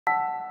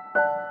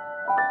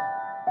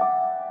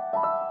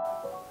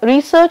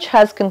Research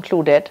has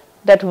concluded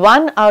that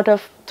 1 out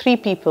of 3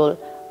 people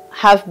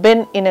have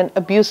been in an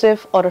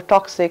abusive or a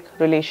toxic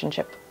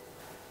relationship.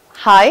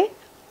 Hi,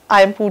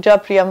 I am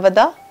Pooja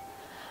Priyamvada.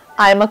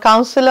 I am a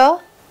counselor.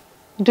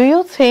 Do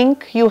you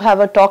think you have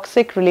a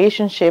toxic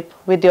relationship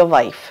with your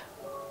wife?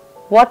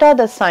 What are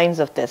the signs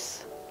of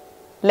this?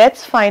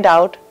 Let's find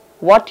out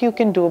what you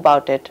can do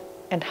about it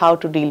and how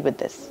to deal with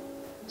this.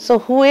 So,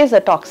 who is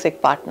a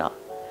toxic partner?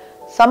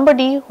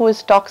 Somebody who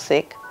is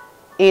toxic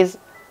is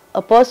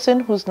a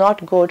person who's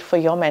not good for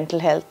your mental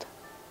health,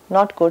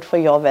 not good for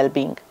your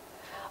well-being.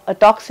 A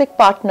toxic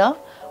partner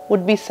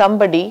would be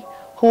somebody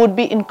who would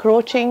be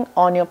encroaching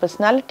on your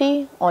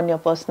personality, on your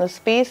personal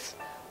space,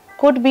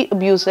 could be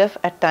abusive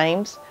at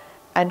times,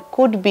 and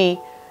could be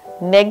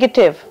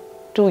negative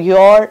to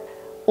your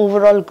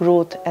overall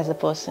growth as a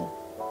person.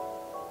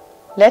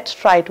 Let's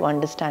try to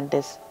understand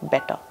this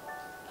better.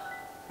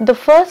 The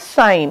first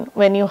sign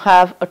when you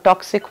have a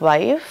toxic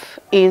wife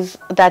is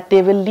that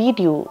they will lead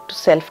you to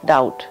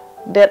self-doubt.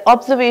 Their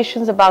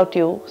observations about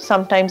you,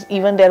 sometimes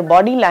even their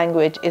body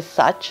language, is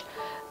such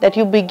that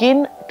you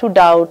begin to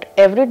doubt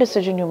every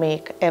decision you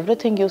make,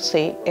 everything you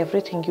say,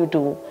 everything you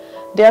do.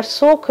 They are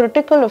so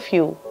critical of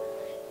you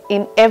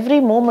in every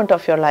moment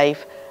of your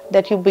life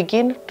that you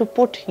begin to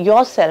put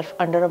yourself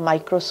under a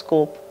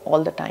microscope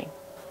all the time.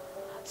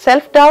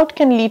 Self-doubt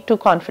can lead to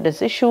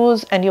confidence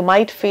issues, and you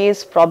might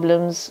face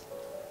problems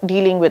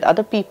dealing with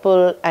other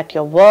people at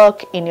your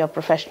work, in your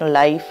professional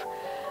life,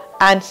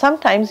 and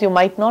sometimes you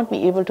might not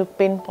be able to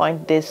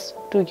pinpoint this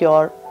to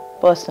your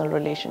personal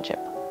relationship.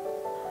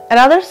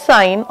 Another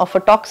sign of a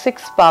toxic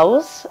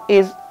spouse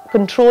is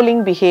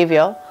controlling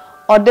behavior,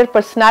 or their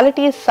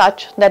personality is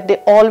such that they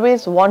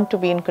always want to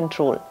be in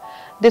control.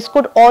 This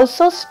could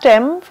also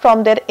stem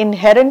from their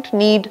inherent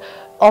need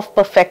of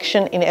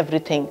perfection in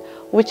everything,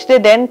 which they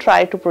then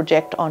try to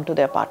project onto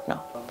their partner.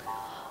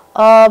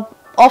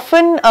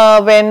 Often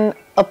when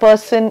a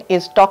person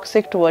is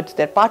toxic towards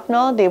their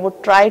partner, they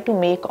would try to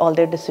make all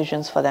their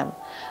decisions for them.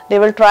 They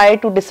will try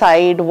to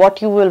decide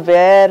what you will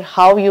wear,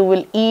 how you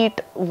will eat,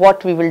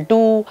 what we will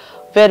do,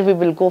 where we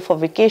will go for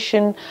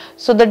vacation.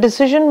 So the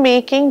decision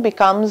making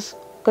becomes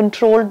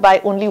controlled by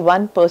only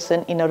one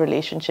person in a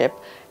relationship,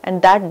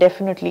 and that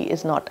definitely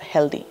is not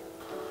healthy.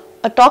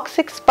 A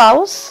toxic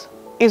spouse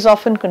is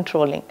often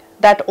controlling.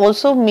 That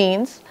also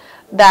means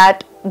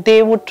that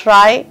they would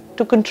try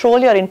to control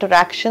your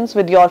interactions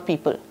with your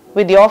people,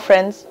 with your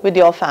friends, with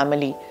your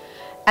family,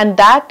 and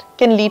that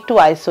can lead to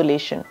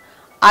isolation.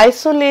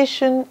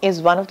 Isolation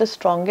is one of the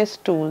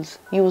strongest tools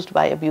used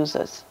by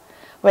abusers.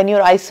 When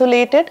you're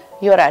isolated,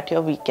 you're at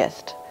your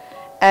weakest,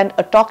 and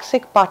a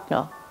toxic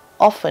partner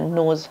often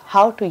knows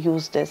how to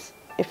use this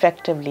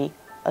effectively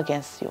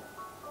against you.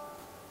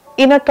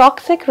 In a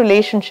toxic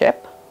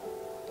relationship,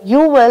 you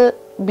will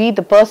be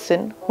the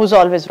person who's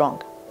always wrong,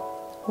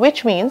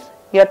 which means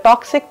your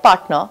toxic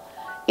partner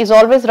is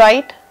always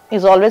right,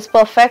 is always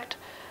perfect,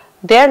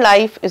 their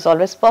life is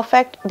always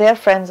perfect, their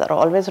friends are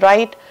always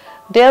right,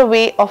 their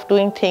way of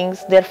doing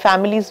things, their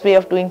family's way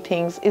of doing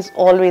things is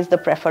always the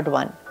preferred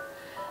one.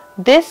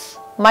 This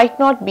might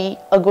not be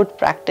a good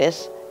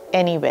practice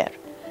anywhere,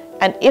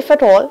 and if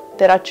at all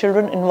there are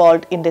children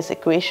involved in this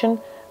equation,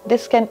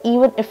 this can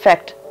even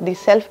affect the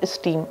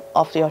self-esteem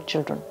of your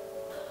children.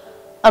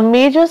 A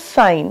major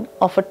sign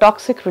of a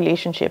toxic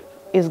relationship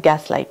is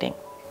gaslighting.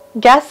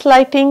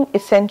 Gaslighting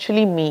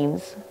essentially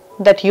means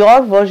that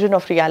your version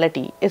of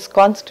reality is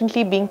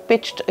constantly being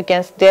pitched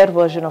against their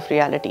version of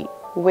reality,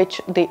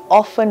 which they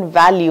often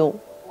value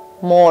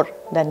more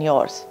than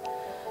yours.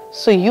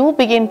 So you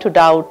begin to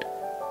doubt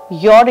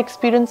your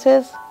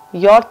experiences,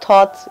 your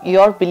thoughts,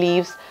 your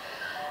beliefs,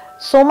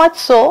 so much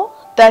so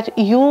that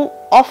you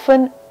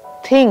often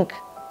think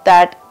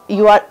that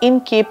you are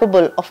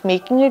incapable of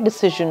making a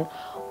decision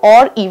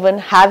or even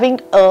having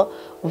a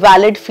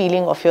valid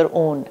feeling of your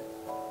own.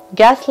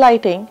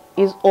 Gaslighting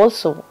is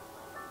also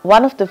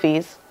one of the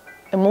ways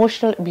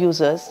emotional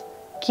abusers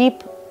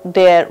keep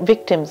their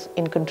victims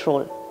in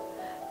control.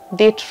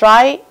 They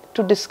try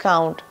to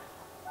discount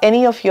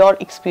any of your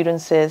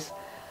experiences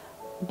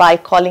by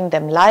calling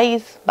them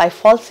lies, by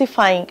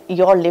falsifying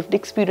your lived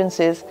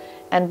experiences,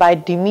 and by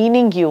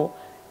demeaning you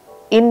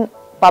in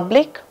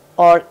public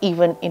or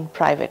even in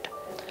private.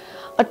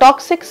 A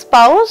toxic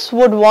spouse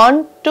would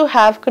want to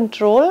have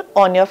control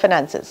on your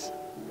finances.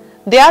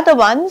 They are the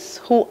ones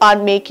who are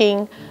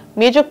making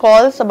major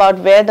calls about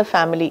where the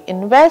family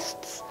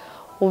invests,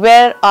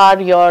 where are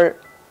your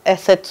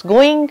assets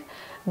going.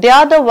 They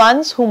are the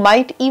ones who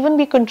might even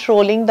be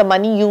controlling the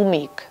money you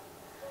make.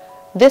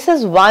 This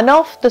is one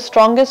of the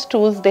strongest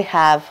tools they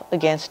have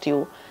against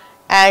you,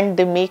 and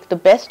they make the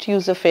best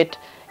use of it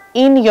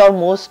in your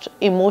most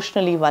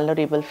emotionally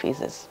vulnerable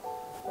phases.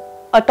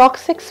 A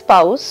toxic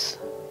spouse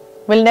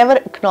will never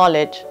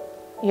acknowledge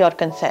your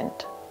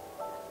consent.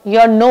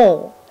 Your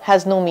no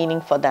has no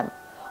meaning for them,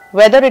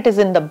 whether it is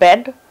in the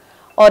bed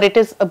or it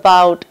is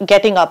about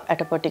getting up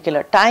at a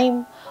particular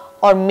time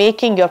or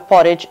making your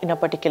porridge in a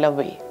particular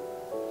way.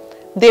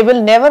 They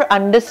will never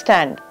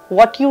understand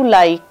what you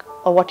like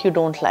or what you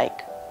don't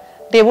like.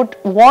 They would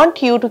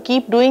want you to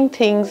keep doing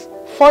things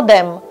for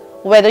them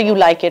whether you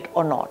like it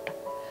or not.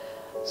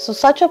 So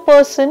such a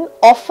person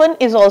often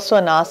is also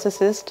a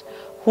narcissist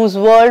whose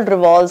world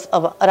revolves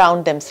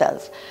around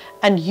themselves,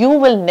 and you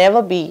will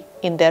never be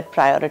in their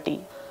priority.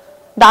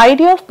 The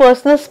idea of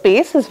personal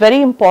space is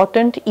very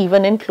important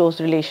even in close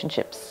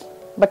relationships,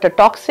 but a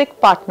toxic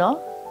partner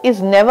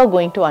is never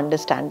going to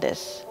understand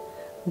this.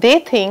 They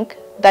think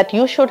that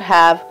you should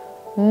have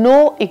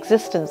no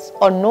existence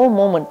or no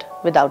moment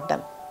without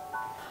them.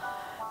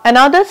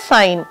 Another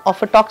sign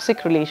of a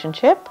toxic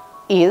relationship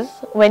is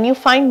when you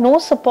find no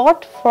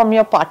support from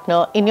your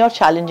partner in your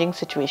challenging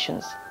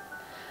situations.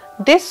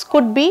 This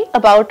could be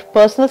about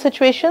personal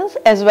situations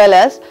as well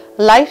as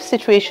life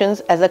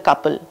situations as a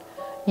couple.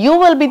 You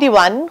will be the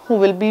one who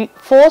will be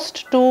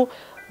forced to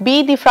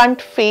be the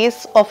front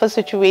face of a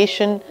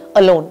situation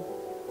alone.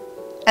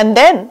 And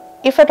then,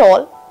 if at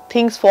all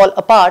things fall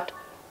apart,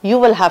 you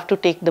will have to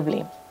take the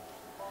blame.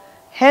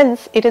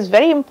 Hence, it is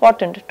very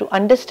important to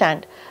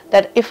understand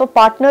that if a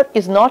partner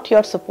is not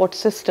your support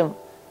system,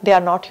 they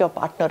are not your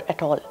partner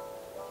at all.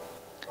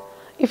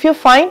 If you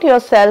find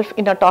yourself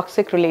in a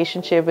toxic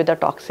relationship with a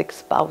toxic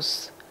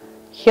spouse,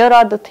 here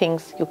are the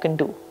things you can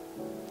do.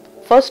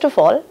 First of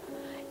all,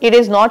 it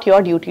is not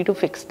your duty to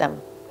fix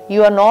them.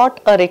 You are not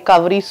a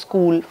recovery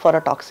school for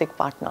a toxic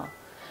partner.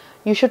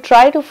 You should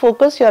try to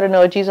focus your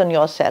energies on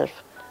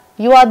yourself.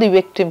 You are the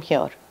victim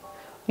here.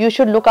 You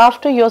should look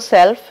after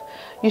yourself.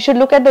 You should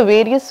look at the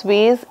various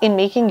ways in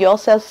making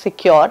yourself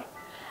secure,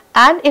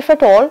 and if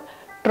at all,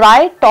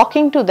 try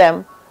talking to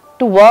them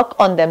to work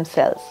on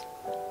themselves.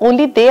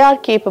 Only they are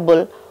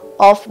capable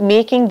of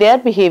making their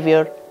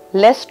behavior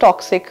less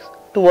toxic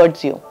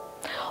towards you.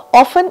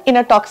 Often in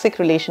a toxic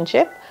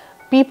relationship,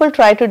 people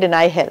try to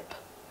deny help.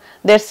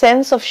 Their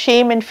sense of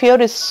shame and fear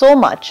is so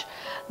much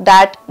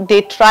that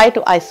they try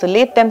to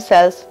isolate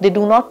themselves. They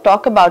do not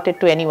talk about it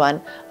to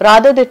anyone.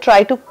 Rather, they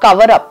try to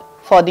cover up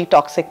for the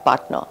toxic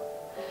partner.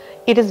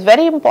 It is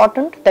very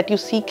important that you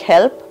seek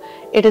help.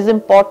 It is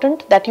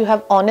important that you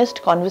have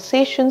honest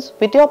conversations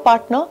with your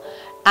partner,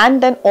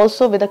 and then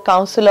also with a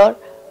counselor,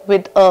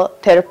 with a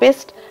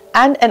therapist,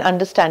 and an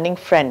understanding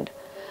friend.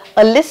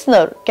 A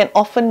listener can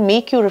often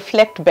make you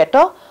reflect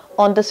better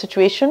on the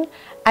situation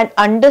and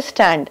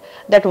understand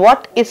that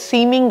what is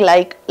seeming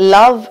like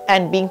love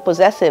and being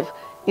possessive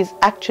is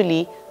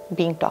actually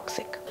being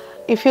toxic.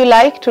 If you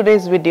like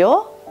today's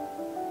video,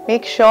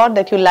 make sure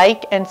that you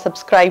like and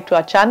subscribe to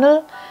our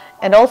channel,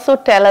 and also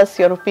tell us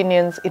your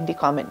opinions in the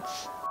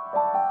comments.